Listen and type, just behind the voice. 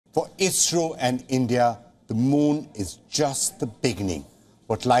For ISRO and India, the moon is just the beginning.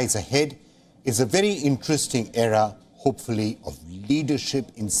 What lies ahead is a very interesting era, hopefully, of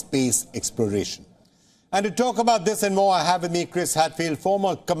leadership in space exploration. And to talk about this and more, I have with me Chris Hadfield,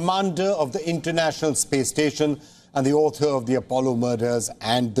 former commander of the International Space Station and the author of The Apollo Murders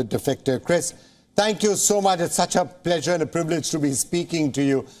and The Defector. Chris, thank you so much. It's such a pleasure and a privilege to be speaking to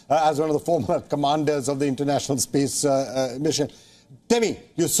you as one of the former commanders of the International Space Mission. Tell me,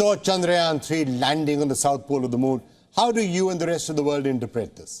 you saw Chandrayaan-3 landing on the south pole of the moon. How do you and the rest of the world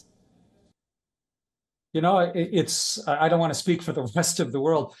interpret this? You know, I don't want to speak for the rest of the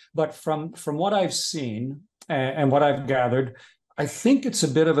world, but from what I've seen and what I've gathered, I think it's a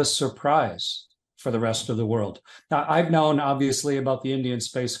bit of a surprise for the rest of the world. Now, I've known, obviously, about the Indian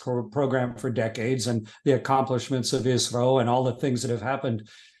space program for decades and the accomplishments of ISRO and all the things that have happened.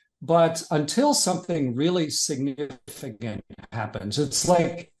 But until something really significant happens, it's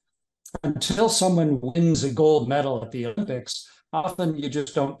like until someone wins a gold medal at the Olympics, often you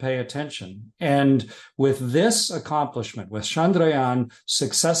just don't pay attention. And with this accomplishment, with Chandrayaan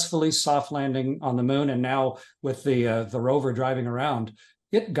successfully soft landing on the moon, and now with the rover driving around,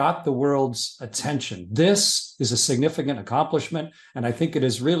 it got the world's attention. This is a significant accomplishment, and I think it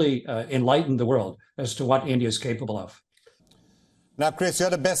has really enlightened the world as to what India is capable of. Now, Chris, you're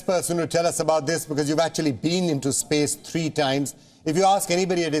the best person to tell us about this because you've actually been into space 3 times. If you ask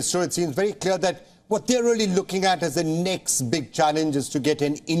anybody at ISRO, it seems very clear that what they're really looking at as the next big challenge is to get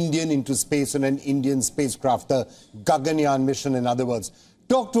an Indian into space on an Indian spacecraft, the Gaganyaan mission, in other words.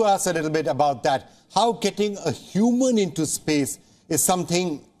 Talk to us a little bit about that. How getting a human into space is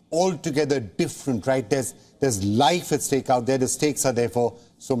something altogether different, right? There's life at stake out there. The stakes are therefore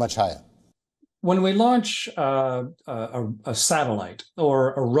so much higher. When we launch a satellite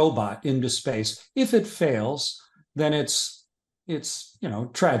or a robot into space, if it fails, then it's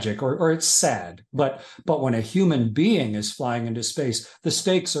tragic or it's sad. But when a human being is flying into space, the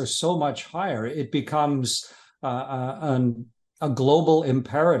stakes are so much higher. It becomes a global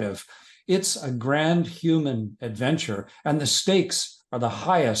imperative. It's a grand human adventure, and the stakes are the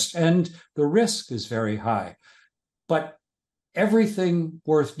highest, and the risk is very high. But everything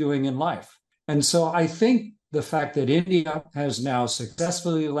worth doing in life. And so I think the fact that India has now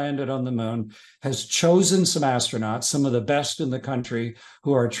successfully landed on the moon, has chosen some astronauts, some of the best in the country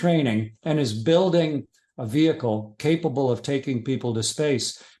who are training, and is building a vehicle capable of taking people to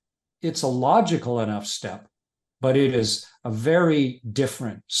space, it's a logical enough step, but it is a very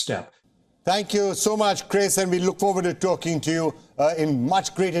different step. Thank you so much, Chris, and we look forward to talking to you in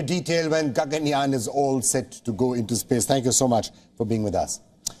much greater detail when Gaganyaan is all set to go into space. Thank you so much for being with us.